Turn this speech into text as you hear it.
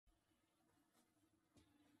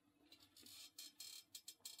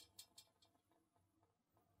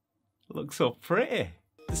Looks so pretty.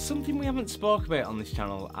 There's something we haven't spoke about on this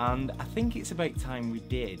channel, and I think it's about time we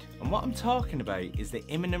did. And what I'm talking about is the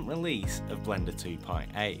imminent release of Blender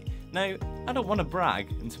 2.8. Now, I don't want to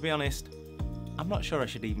brag, and to be honest, I'm not sure I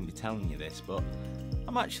should even be telling you this, but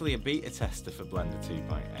I'm actually a beta tester for Blender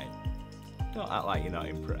 2.8. Don't act like you're not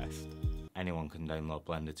impressed. Anyone can download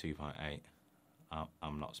Blender 2.8.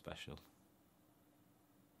 I'm not special.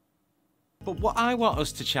 But what I want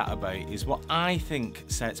us to chat about is what I think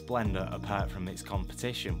sets Blender apart from its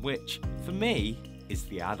competition, which, for me, is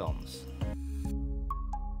the add-ons.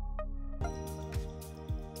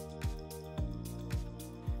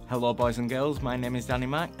 Hello boys and girls, my name is Danny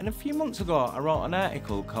Mac, and a few months ago I wrote an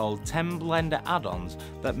article called 10 Blender add-ons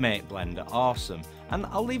that make Blender awesome, and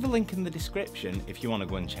I'll leave a link in the description if you want to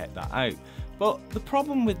go and check that out. But the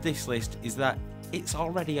problem with this list is that it's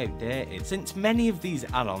already outdated, since many of these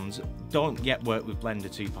add-ons don't yet work with Blender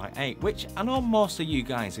 2.8, which I know most of you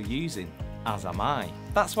guys are using, as am I.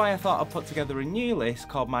 That's why I thought I'd put together a new list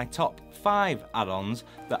called my top 5 add-ons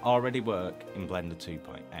that already work in Blender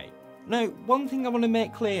 2.8. Now, one thing I want to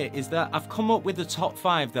make clear is that I've come up with a top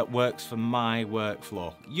 5 that works for my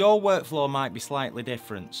workflow. Your workflow might be slightly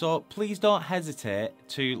different, so please don't hesitate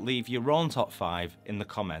to leave your own top 5 in the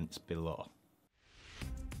comments below.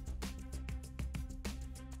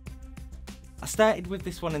 I started with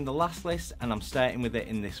this one in the last list, and I'm starting with it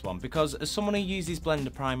in this one because as someone who uses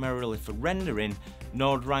Blender primarily for rendering,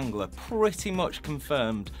 Node Wrangler pretty much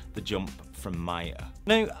confirmed the jump from Maya.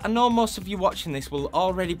 Now, I know most of you watching this will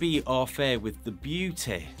already be au fait with the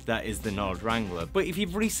beauty that is the Node Wrangler, but if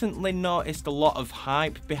you've recently noticed a lot of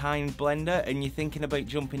hype behind Blender and you're thinking about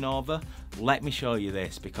jumping over, let me show you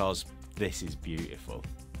this because this is beautiful.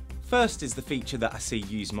 First is the feature that I see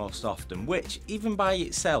used most often, which even by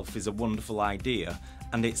itself is a wonderful idea,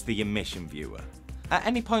 and it's the emission viewer. At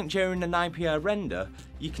any point during an IPR render,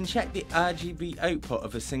 you can check the RGB output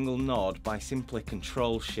of a single node by simply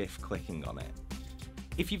Ctrl-Shift clicking on it.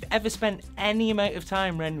 If you've ever spent any amount of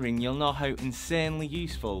time rendering, you'll know how insanely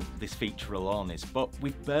useful this feature alone is, but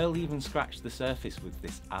we've barely even scratched the surface with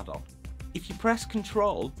this add-on. If you press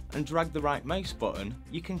Ctrl and drag the right mouse button,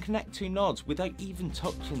 you can connect two nodes without even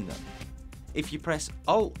touching them. If you press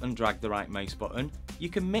Alt and drag the right mouse button, you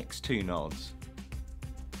can mix two nodes.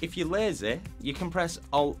 If you're lazy, you can press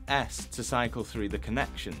Alt-S to cycle through the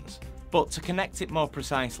connections. But to connect it more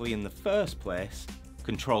precisely in the first place,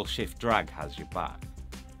 Ctrl-Shift-Drag has your back.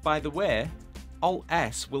 By the way,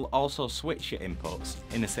 Alt-S will also switch your inputs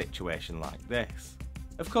in a situation like this.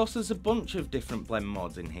 Of course, there's a bunch of different blend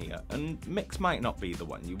modes in here, and mix might not be the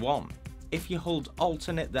one you want. If you hold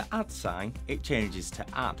alternate the add sign, it changes to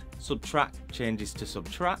add, subtract changes to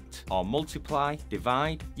subtract, or multiply,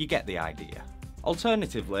 divide, you get the idea.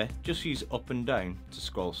 Alternatively, just use up and down to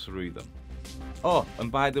scroll through them. Oh,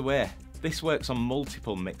 and by the way, this works on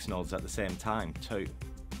multiple mix nodes at the same time too.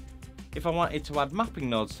 If I wanted to add mapping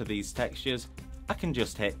nodes to these textures, I can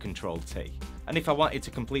just hit Ctrl-T. And if I wanted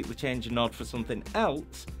to completely change a node for something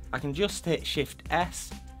else, I can just hit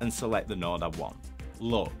Shift-S and select the node I want.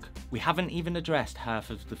 Look, we haven't even addressed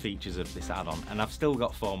half of the features of this add-on, and I've still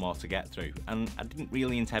got 4 more to get through, and I didn't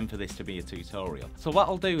really intend for this to be a tutorial. So what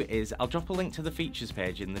I'll do is, I'll drop a link to the features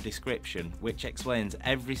page in the description, which explains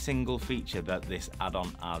every single feature that this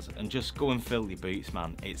add-on has, and just go and fill your boots,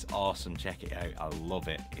 man. It's awesome, check it out, I love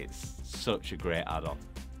it. It's such a great add-on.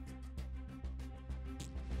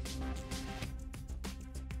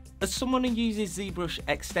 As someone who uses ZBrush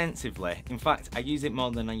extensively, in fact I use it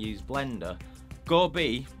more than I use Blender,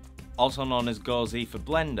 Gorby, also known as GoZ for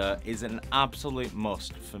Blender, is an absolute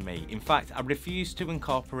must for me. In fact, I refused to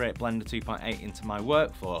incorporate Blender 2.8 into my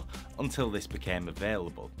workflow until this became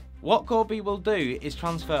available. What Gorby will do is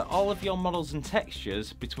transfer all of your models and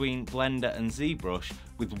textures between Blender and ZBrush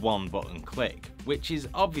with one button click, which is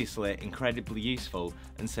obviously incredibly useful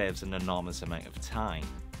and saves an enormous amount of time.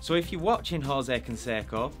 So if you're watching Jose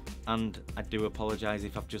Canseco, and I do apologise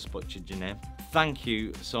if I've just butchered your name, thank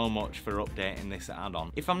you so much for updating this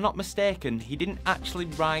add-on. If I'm not mistaken, he didn't actually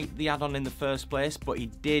write the add-on in the first place, but he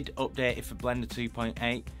did update it for Blender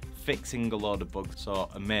 2.8, fixing a load of bugs, so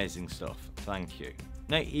amazing stuff, thank you.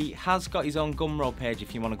 Now, he has got his own Gumroad page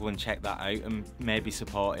if you want to go and check that out and maybe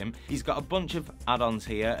support him. He's got a bunch of add-ons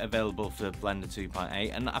here available for Blender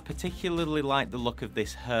 2.8, and I particularly like the look of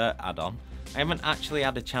this hair add-on. I haven't actually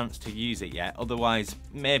had a chance to use it yet, otherwise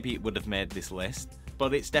maybe it would have made this list.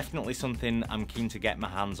 But it's definitely something I'm keen to get my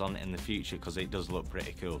hands on in the future because it does look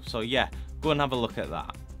pretty cool. So yeah, go and have a look at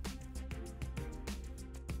that.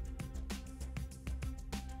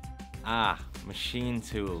 Machine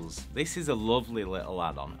tools. This is a lovely little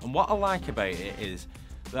add-on, and what I like about it is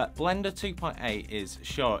that Blender 2.8 is,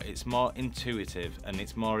 sure, it's more intuitive and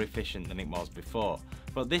it's more efficient than it was before,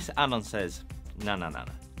 but this add-on says, no,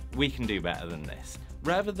 we can do better than this.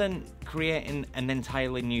 Rather than creating an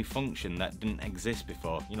entirely new function that didn't exist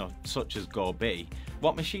before, you know, such as Gorby,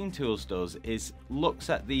 what Machine Tools does is looks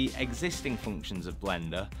at the existing functions of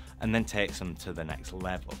Blender and then takes them to the next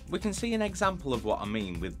level. We can see an example of what I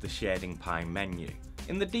mean with the shading pie menu.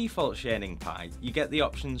 In the default shading pie, you get the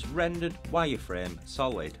options rendered, wireframe,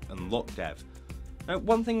 solid, and look dev. Now,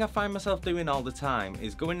 one thing I find myself doing all the time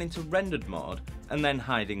is going into rendered mode and then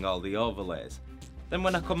hiding all the overlays. Then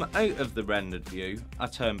when I come out of the rendered view, I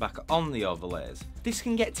turn back on the overlays. This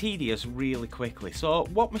can get tedious really quickly, so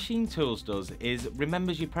what Machine Tools does is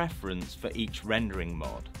remembers your preference for each rendering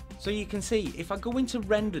mode. So you can see, if I go into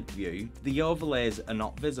rendered view, the overlays are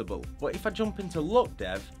not visible, but if I jump into look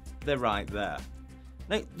dev, they're right there.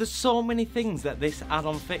 Now, there's so many things that this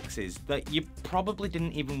add-on fixes that you probably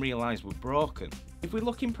didn't even realise were broken. If we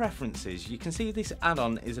look in preferences, you can see this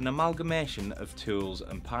add-on is an amalgamation of tools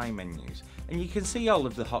and pie menus, and you can see all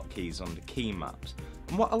of the hotkeys under key maps.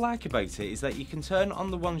 And what I like about it is that you can turn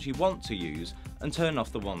on the ones you want to use and turn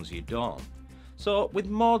off the ones you don't. So with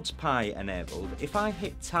modes pie enabled, if I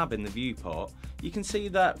hit tab in the viewport, you can see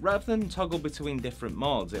that rather than toggle between different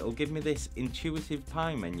modes, it'll give me this intuitive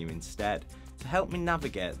pie menu instead to help me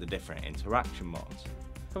navigate the different interaction modes.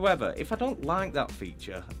 However, if I don't like that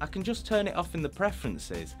feature, I can just turn it off in the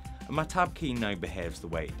preferences and my tab key now behaves the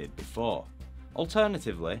way it did before.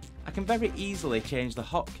 Alternatively, I can very easily change the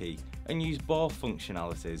hotkey and use both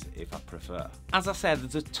functionalities if I prefer. As I said,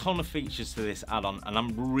 there's a ton of features to this add-on and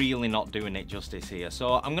I'm really not doing it justice here,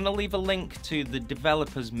 so I'm going to leave a link to the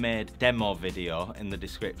developers made demo video in the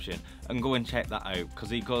description and go and check that out because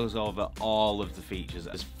he goes over all of the features.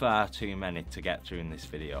 There's far too many to get through in this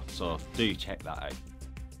video, so do check that out.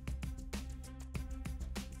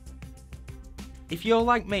 If you're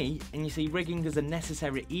like me and you see rigging as a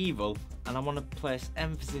necessary evil, and I want to place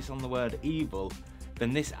emphasis on the word evil,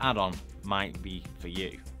 then this add-on might be for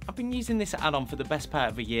you. I've been using this add-on for the best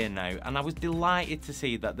part of a year now, and I was delighted to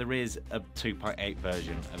see that there is a 2.8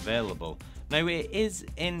 version available. Now, it is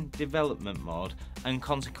in development mode and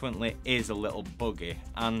consequently is a little buggy,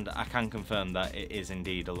 and I can confirm that it is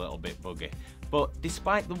indeed a little bit buggy. But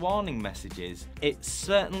despite the warning messages, it's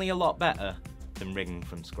certainly a lot better than rigging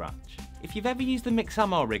from scratch. If you've ever used the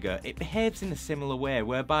Mixamo rigger, it behaves in a similar way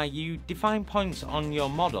whereby you define points on your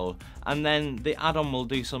model and then the add-on will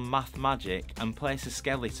do some math magic and place a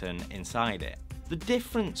skeleton inside it. The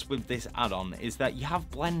difference with this add-on is that you have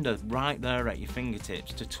Blender right there at your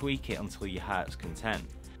fingertips to tweak it until your heart's content.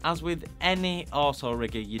 As with any auto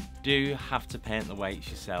rigger, you do have to paint the weights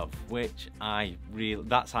yourself, which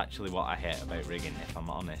that's actually what I hate about rigging, if I'm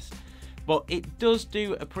honest. But it does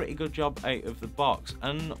do a pretty good job out of the box,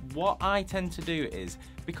 and what I tend to do is,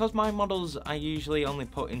 because my models I usually only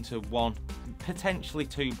put into one, potentially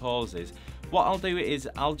two poses, what I'll do is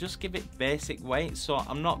I'll just give it basic weight, so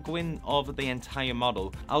I'm not going over the entire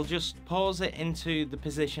model. I'll just pose it into the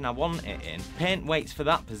position I want it in, paint weights for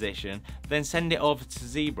that position, then send it over to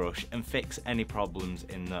ZBrush and fix any problems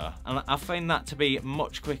in there. And I find that to be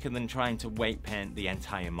much quicker than trying to weight paint the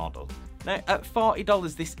entire model. Now, at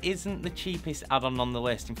 $40, this isn't the cheapest add-on on the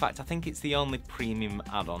list. In fact, I think it's the only premium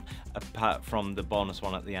add-on, apart from the bonus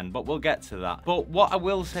one at the end, but we'll get to that. But what I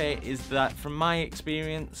will say is that from my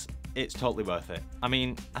experience, it's totally worth it. I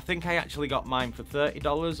mean, I think I actually got mine for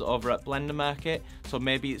 $30 over at Blender Market, so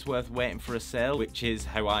maybe it's worth waiting for a sale, which is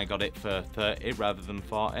how I got it for $30 rather than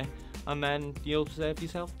 $40, and then you'll save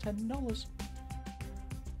yourself $10.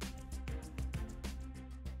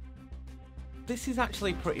 This is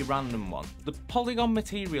actually a pretty random one. The Polygon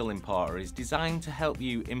Material Importer is designed to help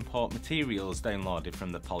you import materials downloaded from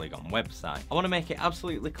the Polygon website. I want to make it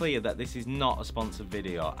absolutely clear that this is not a sponsored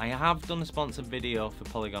video. I have done a sponsored video for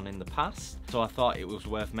Polygon in the past, so I thought it was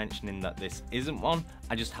worth mentioning that this isn't one.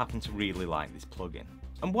 I just happen to really like this plugin.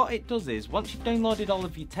 And what it does is, once you've downloaded all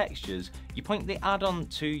of your textures, you point the add-on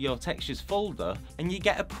to your textures folder and you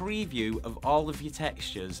get a preview of all of your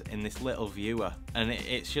textures in this little viewer, and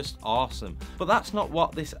it's just awesome. But that's not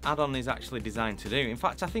what this add-on is actually designed to do. In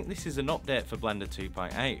fact, I think this is an update for Blender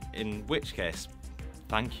 2.8, in which case,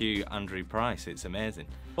 thank you Andrew Price, it's amazing.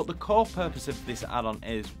 But the core purpose of this add-on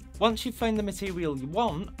is, once you've found the material you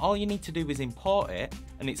want, all you need to do is import it,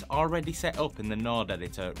 and it's already set up in the node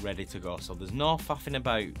editor, ready to go. So there's no faffing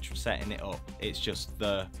about setting it up, it's just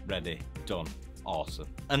there, ready, done, awesome.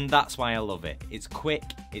 And that's why I love it. It's quick,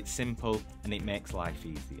 it's simple, and it makes life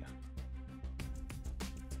easier.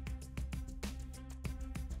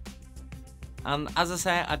 And as I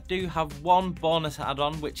say, I do have one bonus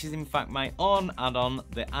add-on, which is in fact my own add-on,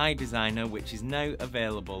 the iDesigner, which is now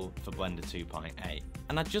available for Blender 2.8.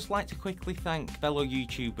 And I'd just like to quickly thank fellow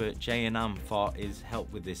YouTuber J&Am for his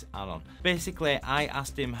help with this add-on. Basically, I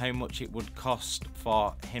asked him how much it would cost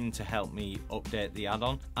for him to help me update the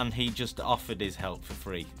add-on, and he just offered his help for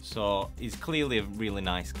free. So he's clearly a really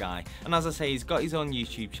nice guy. And as I say, he's got his own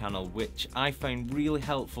YouTube channel, which I found really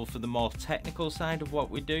helpful for the more technical side of what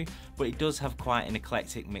we do, but it does have quite an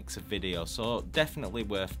eclectic mix of videos, so definitely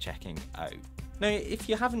worth checking out. Now, if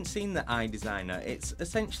you haven't seen the iDesigner, it's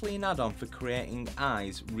essentially an add-on for creating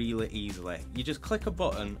eyes really easily. You just click a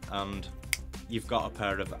button and you've got a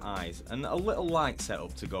pair of eyes and a little light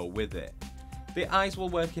setup to go with it. The eyes will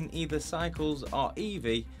work in either cycles or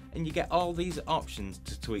Eevee, and you get all these options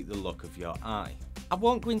to tweak the look of your eye. I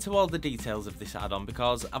won't go into all the details of this add-on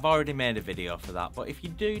because I've already made a video for that, but if you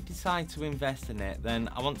do decide to invest in it, then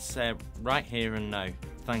I want to say right here and now,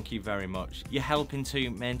 thank you very much. You're helping to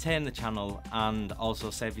maintain the channel and also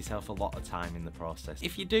save yourself a lot of time in the process.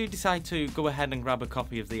 If you do decide to go ahead and grab a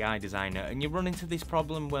copy of the iDesigner and you run into this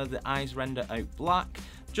problem where the eyes render out black,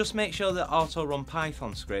 just make sure that auto run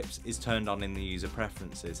Python scripts is turned on in the user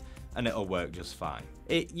preferences and it'll work just fine.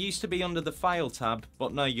 It used to be under the File tab,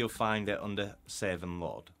 but now you'll find it under Save and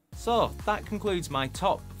Load. So that concludes my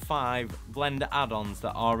top 5 Blender add-ons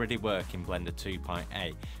that already work in Blender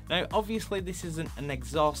 2.8. Now obviously this isn't an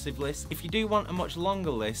exhaustive list. If you do want a much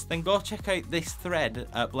longer list, then go check out this thread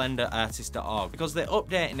at blenderartist.org because they're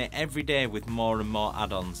updating it every day with more and more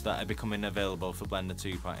add-ons that are becoming available for Blender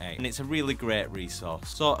 2.8, and it's a really great resource.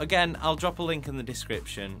 So again, I'll drop a link in the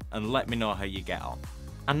description and let me know how you get on.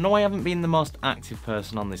 I know I haven't been the most active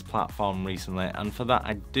person on this platform recently, and for that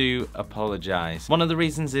I do apologise. One of the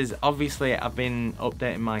reasons is obviously I've been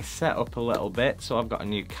updating my setup a little bit, so I've got a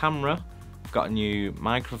new camera, I've got a new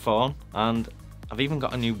microphone, and I've even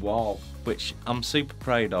got a new wall, which I'm super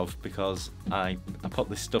proud of because I put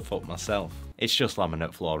this stuff up myself. It's just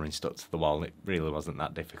laminate flooring stuck to the wall, it really wasn't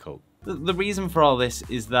that difficult. The reason for all this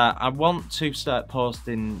is that I want to start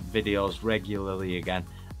posting videos regularly again,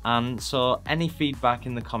 and so any feedback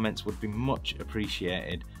in the comments would be much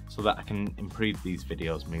appreciated so that I can improve these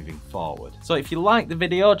videos moving forward. So if you liked the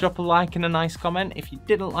video, drop a like and a nice comment. If you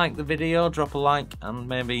didn't like the video, drop a like and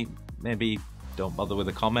maybe don't bother with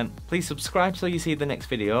a comment. Please subscribe so you see the next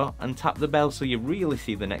video and tap the bell so you really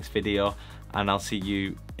see the next video, and I'll see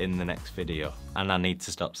you in the next video. And I need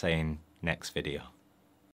to stop saying next video.